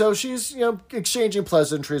 And so she's exchanging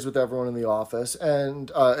pleasantries with everyone in the office and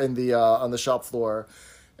on the shop floor.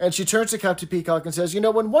 And she turns to Captain Peacock and says,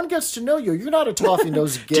 when one gets to know you, you're not a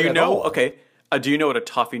toffee-nosed git Do you at know? all." Okay. Do you know what a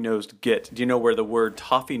toffee-nosed git? Do you know where the word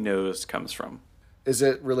toffee-nosed comes from? Is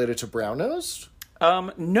it related to brown-nosed?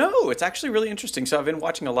 No, it's actually really interesting. So I've been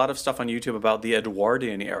watching a lot of stuff on YouTube about the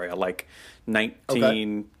Edwardian era, like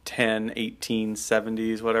 1910,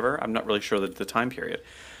 1870s, whatever. I'm not really sure the time period.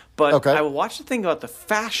 But Okay. I watched a thing about the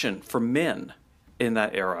fashion for men in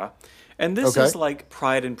that era. And this Okay. is like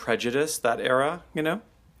Pride and Prejudice, that era,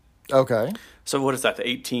 Okay. So what is that, the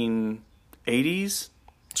 1880s?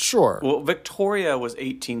 Sure. Well, Victoria was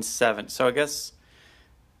 1870, so I guess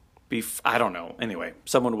I don't know. Anyway,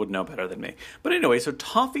 someone would know better than me. But anyway, so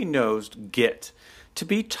toffee-nosed git. To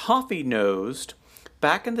be toffee-nosed,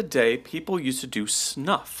 back in the day, people used to do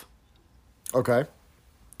snuff. Okay.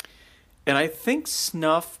 And I think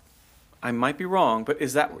snuff, I might be wrong, but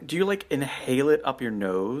do you like inhale it up your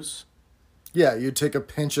nose? Yeah, you take a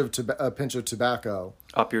pinch of tobacco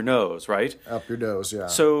Up your nose, right? up your nose. Yeah.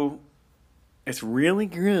 So it's really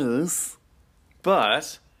gross,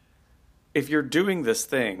 but if you're doing this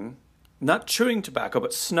thing, not chewing tobacco,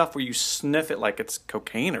 but snuff where you sniff it like it's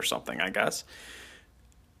cocaine or something, I guess,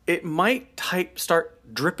 it might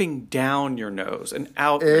start dripping down your nose and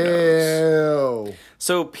out your nose. Ew.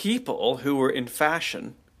 So people who were in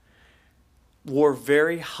fashion wore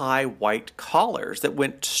very high white collars that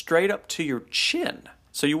went straight up to your chin,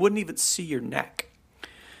 so you wouldn't even see your neck.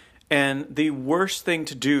 And the worst thing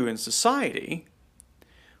to do in society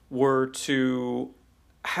were to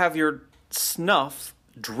have your snuff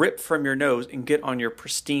drip from your nose and get on your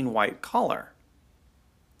pristine white collar,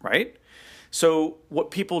 right? So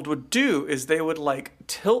what people would do is they would like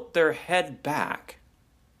tilt their head back,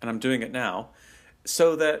 and I'm doing it now,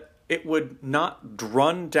 so that it would not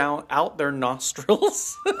run down out their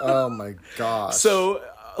nostrils. Oh my gosh. So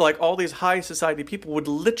like all these high society people would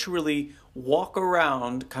literally walk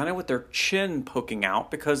around kind of with their chin poking out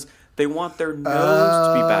because they want their nose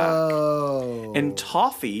to be back. Oh. And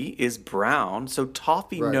toffee is brown, so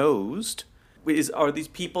toffee Right. nosed are these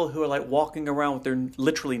people who are like walking around with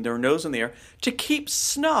their nose in the air to keep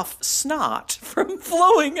snot from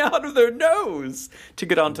flowing out of their nose to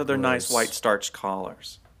get onto their nice Gross. white starched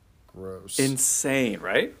collars. Gross. Insane,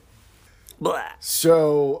 right? Blah.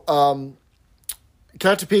 So,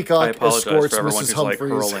 Captain I Peacock apologize escorts for everyone Mrs. who's like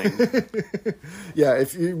Humphreys. hurling. Yeah,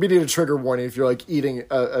 we need a trigger warning if you're like eating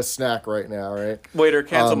a snack right now, right? Waiter,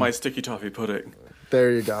 cancel my sticky toffee pudding. There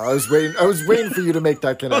you go. I was waiting for you to make that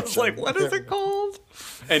I connection. was like, what is it called?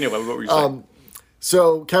 Anyway, what were you saying?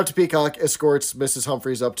 So Captain Peacock escorts Mrs.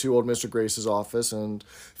 Humphreys up to old Mr. Grace's office and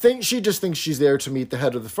she just thinks she's there to meet the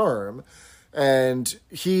head of the firm. And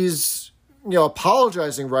he's,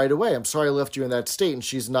 apologizing right away. I'm sorry I left you in that state, and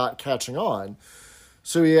she's not catching on.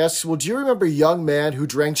 So he asks, well, do you remember a young man who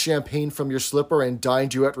drank champagne from your slipper and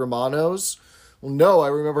dined you at Romano's? Well, no, I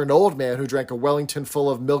remember an old man who drank a Wellington full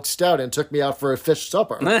of milk stout and took me out for a fish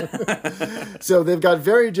supper. So they've got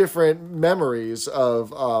very different memories of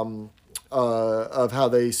how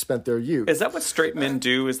they spent their youth. Is that what straight men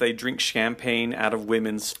do? Is they drink champagne out of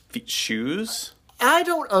women's shoes? I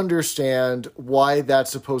don't understand why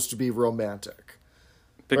that's supposed to be romantic.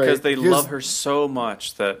 Because Right, they because- love her so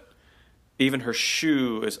much that even her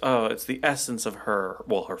shoe is, it's the essence of her.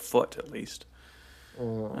 Well, her foot, at least. I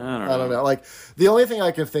don't know. Like, the only thing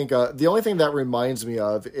I can think of, the only thing that reminds me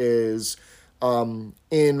of is in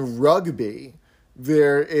rugby,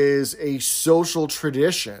 there is a social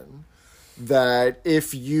tradition that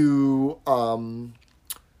if you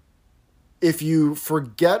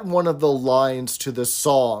forget one of the lines to the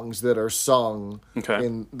songs that are sung Okay.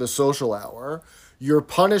 in the social hour, your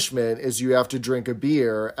punishment is you have to drink a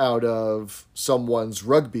beer out of someone's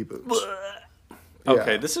rugby boots.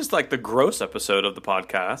 Okay, this is like the gross episode of the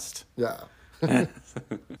podcast. Yeah.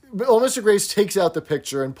 But old Mr. Grace takes out the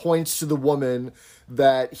picture and points to the woman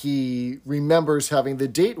that he remembers having the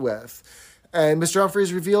date with. And Mr.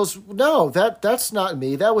 Humphreys reveals, no, that's not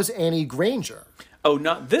me. That was Annie Granger. Oh,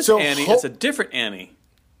 not this So Annie. It's a different Annie.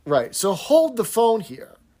 Right. So hold the phone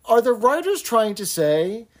here. Are the writers trying to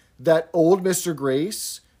say that old Mr.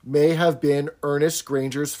 Grace may have been Ernest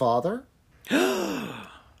Granger's father?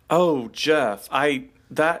 Oh, Jeff,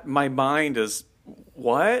 my mind is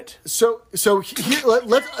what? So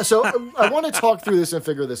I want to talk through this and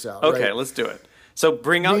figure this out. Okay, right? let's do it. So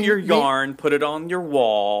bring out your yarn, put it on your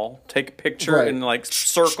wall, take a picture, Right. and like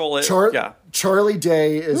circle it. Yeah. Charlie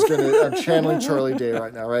Day is gonna. I'm channeling Charlie Day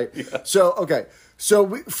right now, right? Yeah. So okay.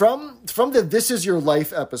 So from the This Is Your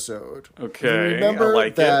Life episode, Okay, remember I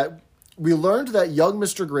like that it. we learned that young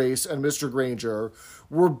Mr. Grace and Mr. Granger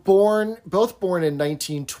were both born in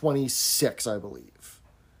 1926, I believe,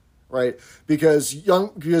 right? Because young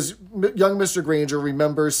Mr. Granger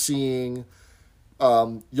remembers seeing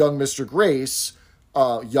young Mr. Grace,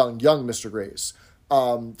 young Mr. Grace,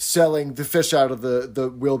 selling the fish out of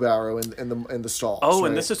the wheelbarrow in the stalls. Oh, right?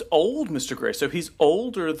 and this is old Mr. Gray. So he's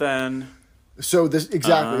older than. So this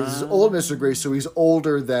is old Mr. Grace. So he's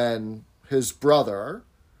older than his brother,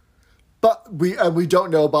 but we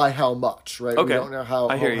don't know by how much, right? Okay. We don't know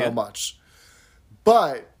how you. much.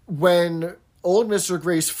 But when old Mr.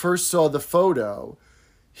 Grace first saw the photo,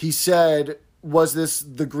 he said, "Was this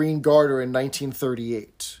the Green Garter in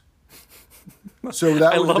 1938?" So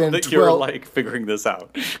that I would love have been that you're like figuring this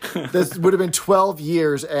out. this would have been 12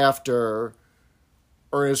 years after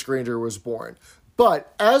Ernest Granger was born.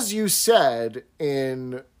 But as you said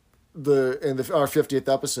in our 50th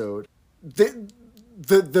episode,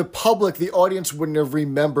 the public, the audience wouldn't have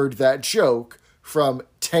remembered that joke from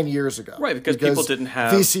 10 years ago. Right, because people didn't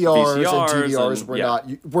have VCRs and VCRs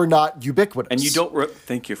DVRs were not ubiquitous. And you don't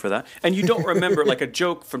thank you for that. And you don't remember like a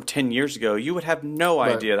joke from 10 years ago. You would have no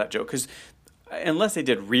idea that joke because unless they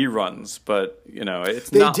did reruns, but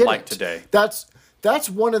it's not like today. That's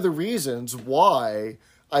one of the reasons why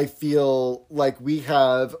I feel like we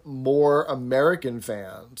have more American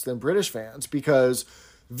fans than British fans, because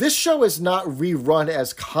this show is not rerun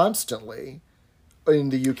as constantly in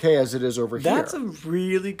the UK as it is over here. That's a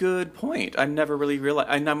really good point. I never really realized.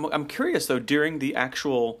 And I'm curious though. During the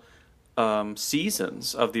actual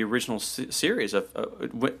seasons of the original series of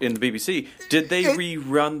in the BBC, did they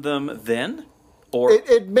rerun them then? Or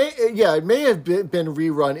it may have been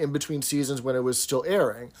rerun in between seasons when it was still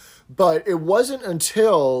airing, but it wasn't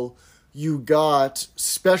until you got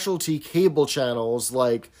specialty cable channels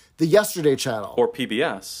like the Yesterday Channel or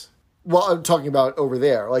PBS. Well, I'm talking about over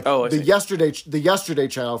there. Like the Yesterday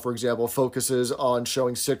Channel, for example, focuses on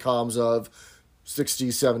showing sitcoms of 60s,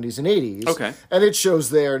 70s, and 80s. Okay. And it shows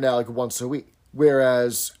there now like once a week.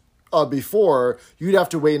 Whereas before, you'd have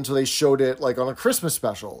to wait until they showed it like on a Christmas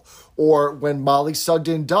special or when Molly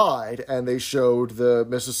Sugden died and they showed the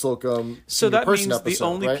Mrs. Slocum So that means episode, the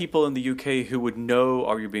only people in the UK who would know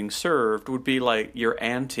Are You Being Served would be like your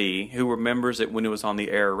auntie who remembers it when it was on the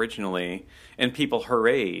air originally and people her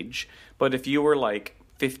age. But if you were like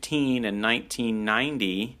 15 in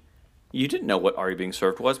 1990, you didn't know what Are You Being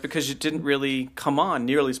Served was because it didn't really come on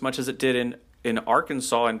nearly as much as it did in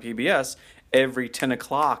Arkansas and PBS every 10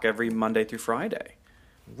 o'clock every Monday through Friday.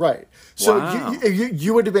 Right. So wow.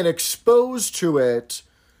 you would have been exposed to it,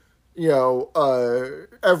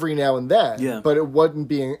 every now and then. Yeah. But it wasn't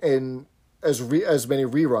being in as many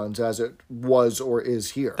reruns as it was or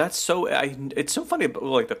is here. That's so. It's so funny. But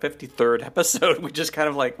like the 53rd episode, we just kind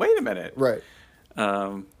of like, wait a minute. Right.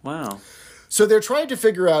 Wow. So they're trying to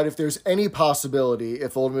figure out if there's any possibility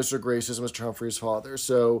if old Mr. Grace is Mr. Humphrey's father.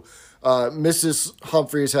 So Mrs.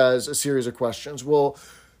 Humphreys has a series of questions. Well,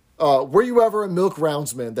 were you ever a milk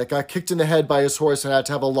roundsman that got kicked in the head by his horse and had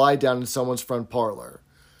to have a lie down in someone's front parlor?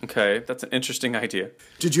 Okay, that's an interesting idea.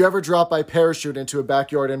 Did you ever drop by parachute into a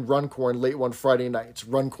backyard in Runcorn late one Friday night?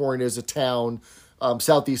 Runcorn is a town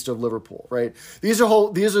southeast of Liverpool, right? These are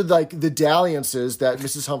like the dalliances that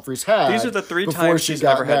Mrs. Humphreys had. These are the 3 times she's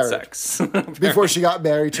ever had sex. Before she got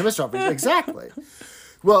married to Mr. Humphreys. Exactly.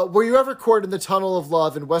 Well, were you ever caught in the tunnel of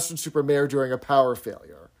love in Weston-super-Mare during a power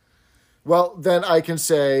failure? Well, then I can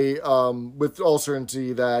say with all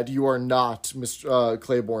certainty that you are not Mr.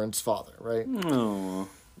 Claiborne's father, right? Oh.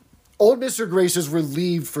 Old Mr. Grace is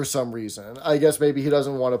relieved for some reason. I guess maybe he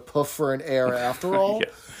doesn't want to puff for an heir after all. Yeah.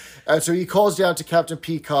 And so he calls down to Captain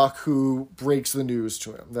Peacock, who breaks the news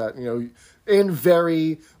to him that, in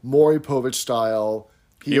very Maury Povich style,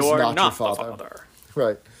 he is not your father. The father.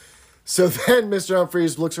 Right. So then Mr.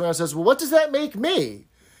 Humphreys looks around and says, well, what does that make me?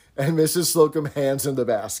 And Mrs. Slocum hands him the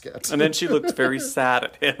basket. And then she looked very sad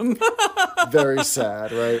at him. Very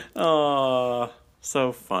sad, right? Oh,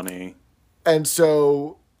 so funny. And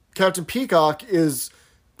so Captain Peacock tries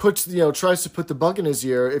to put the bug in his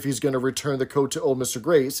ear if he's going to return the coat to old Mr.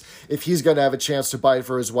 Grace, if he's going to have a chance to buy it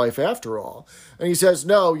for his wife after all. And he says,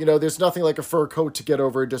 no, there's nothing like a fur coat to get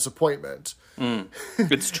over a disappointment.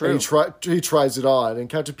 It's true. And he tries it on, and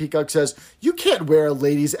Captain Peacock says, you can't wear a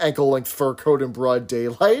lady's ankle-length fur coat in broad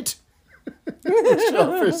daylight.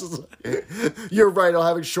 You're right, I'll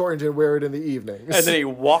have it shortened and wear it in the evenings. And then he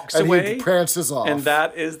walks away. He prances off. And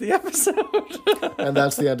that is the episode. And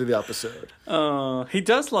that's the end of the episode. He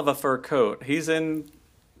does love a fur coat. He's in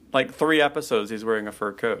like 3 episodes he's wearing a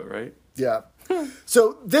fur coat, right? Yeah.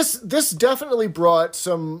 So this definitely brought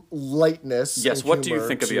some lightness. Yes, and what do you humor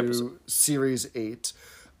think of the to episode? Series 8.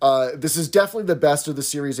 This is definitely the best of the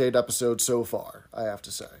Series 8 episodes so far, I have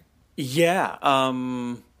to say. Yeah.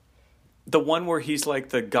 The one where he's like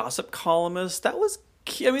the gossip columnist, that was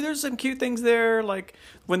cute. I mean, there's some cute things there, like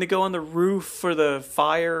when they go on the roof for the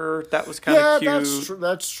fire, that was kind of cute. Yeah,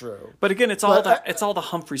 that's true. But again, it's all the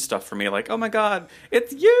Humphrey stuff for me. Like, oh my God,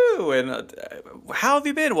 it's you! And how have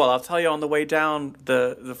you been? Well, I'll tell you on the way down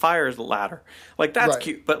the fire ladder. Like, that's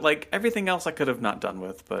cute. But like everything else, I could have not done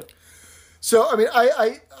with. But so, I mean,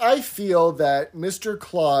 I feel that Mr.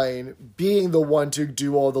 Klein, being the one to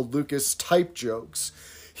do all the Lucas type jokes,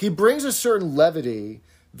 he brings a certain levity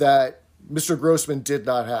that Mr. Grossman did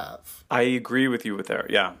not have. I agree with you with that.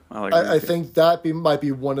 Yeah, I think that might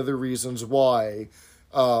be one of the reasons why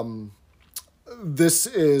this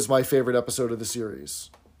is my favorite episode of the series,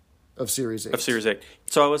 of Series 8. Of Series 8.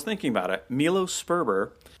 So I was thinking about it. Milo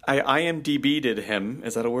Sperber, I IMDb'd him.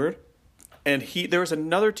 Is that a word? And there was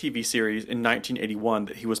another TV series in 1981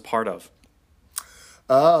 that he was part of.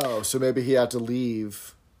 Oh, so maybe he had to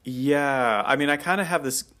leave. Yeah, I mean, I kind of have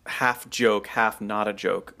this half joke, half not a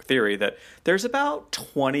joke theory that there's about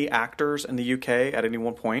 20 actors in the UK at any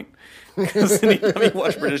one point. Because anytime you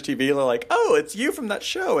watch British TV, they're like, oh, it's you from that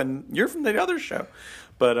show and you're from the other show.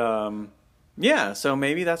 But yeah, so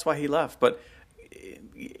maybe that's why he left. But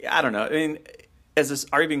I don't know. I mean, as this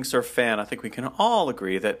Irving Surf fan, I think we can all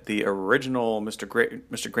agree that the original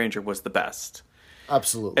Mr. Granger was the best.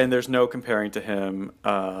 Absolutely. And there's no comparing to him.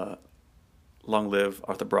 Long live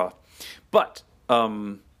Arthur Bra. But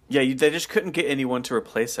they just couldn't get anyone to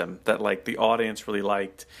replace him that like the audience really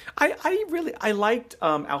liked. I liked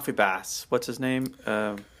Alfie Bass. What's his name?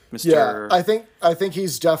 Mr. Yeah, I think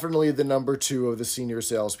he's definitely the number 2 of the senior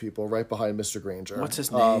salespeople, right behind Mr. Granger. What's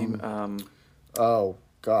his name? Oh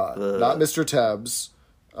God, not Mr. Tebbs.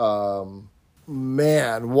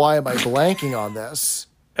 Man, why am I blanking on this?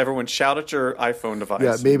 Everyone shout at your iPhone device.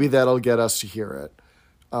 Yeah, maybe that'll get us to hear it.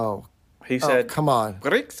 Oh, he said, come on.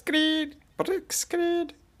 Brickscreed.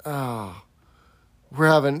 Oh, we're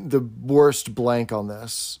having the worst blank on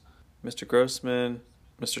this. Mr. Grossman,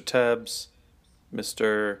 Mr. Tebbs,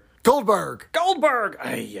 Mr. Goldberg.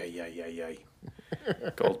 Ay.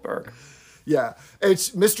 Goldberg. Yeah,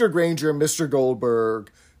 it's Mr. Granger, Mr.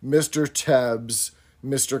 Goldberg, Mr. Tebbs,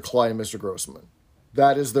 Mr. Klein, Mr. Grossman.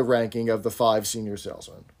 That is the ranking of the 5 senior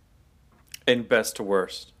salesmen. In best to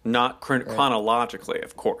worst. Not chronologically,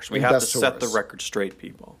 of course. We have to set the record straight,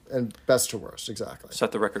 people. And best to worst, exactly.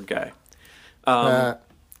 Set the record gay. Wow.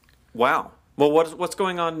 Well, what's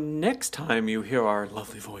going on next time you hear our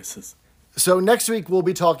lovely voices? So next week we'll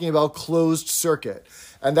be talking about Closed Circuit.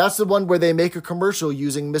 And that's the one where they make a commercial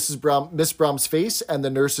using Miss Brom's face and the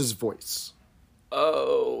nurse's voice.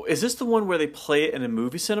 Oh, is this the one where they play it in a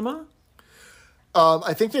movie cinema?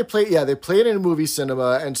 I think they play it in a movie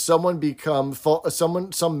cinema, and some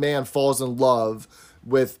man falls in love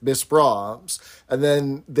with Miss Brahms, and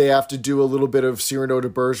then they have to do a little bit of Cyrano de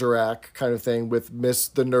Bergerac kind of thing with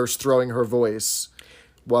the nurse throwing her voice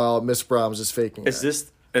while Miss Brahms is faking it.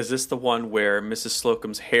 Is this the one where Mrs.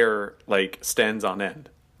 Slocum's hair like stands on end?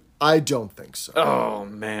 I don't think so. Oh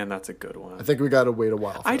man, that's a good one. I think we got to wait a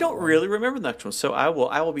while. I don't really remember the next one, so I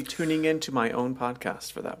will be tuning into my own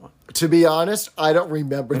podcast for that one. To be honest, I don't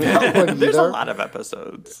remember that one either. There's a lot of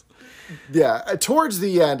episodes. Yeah, towards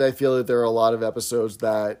the end, I feel that there are a lot of episodes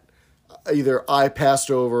that either I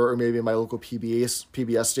passed over or maybe my local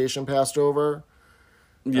PBS station passed over.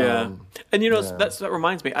 Yeah. And that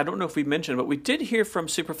reminds me, I don't know if we mentioned, but we did hear from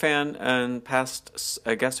Superfan and past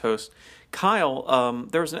guest host Kyle.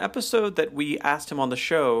 There was an episode that we asked him on the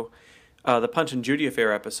show, the Punch and Judy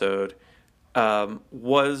Affair episode.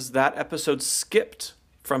 Was that episode skipped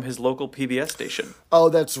from his local PBS station? Oh,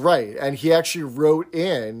 that's right. And he actually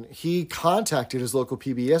he contacted his local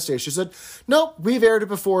PBS station. He said, nope, we've aired it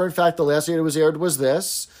before. In fact, the last date it was aired was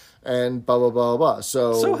this. And blah, blah, blah, blah.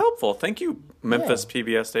 So helpful. Thank you, Memphis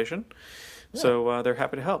PBS station. Yeah. So they're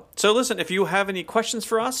happy to help. So listen, if you have any questions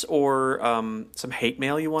for us or some hate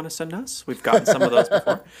mail you want to send us, we've gotten some of those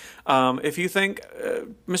before. If you think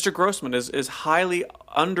Mr. Grossman is highly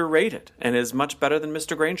underrated and is much better than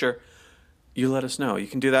Mr. Granger, you let us know. You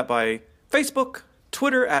can do that by Facebook,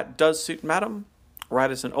 Twitter at DoesSuitMadam.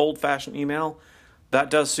 Write us an old-fashioned email.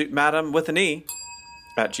 That does suit madam with an E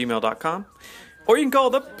at gmail.com. Or you can call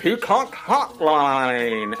the Peacock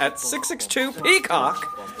Hotline at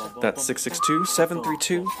 662-PEACOCK. That's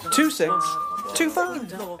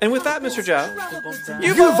 662-732-2625. And with that, Mr. Jeff,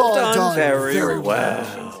 you've all done very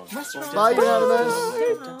well. Bye, Unanimous.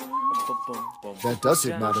 That Does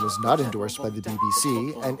Suit Madam is not endorsed by the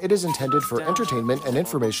BBC, and it is intended for entertainment and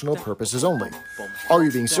informational purposes only. Are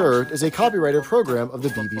You Being Served is a copyrighted program of the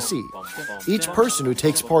BBC. Each person who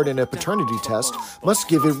takes part in a paternity test must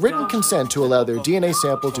give a written consent to allow their DNA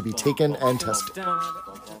sample to be taken and tested.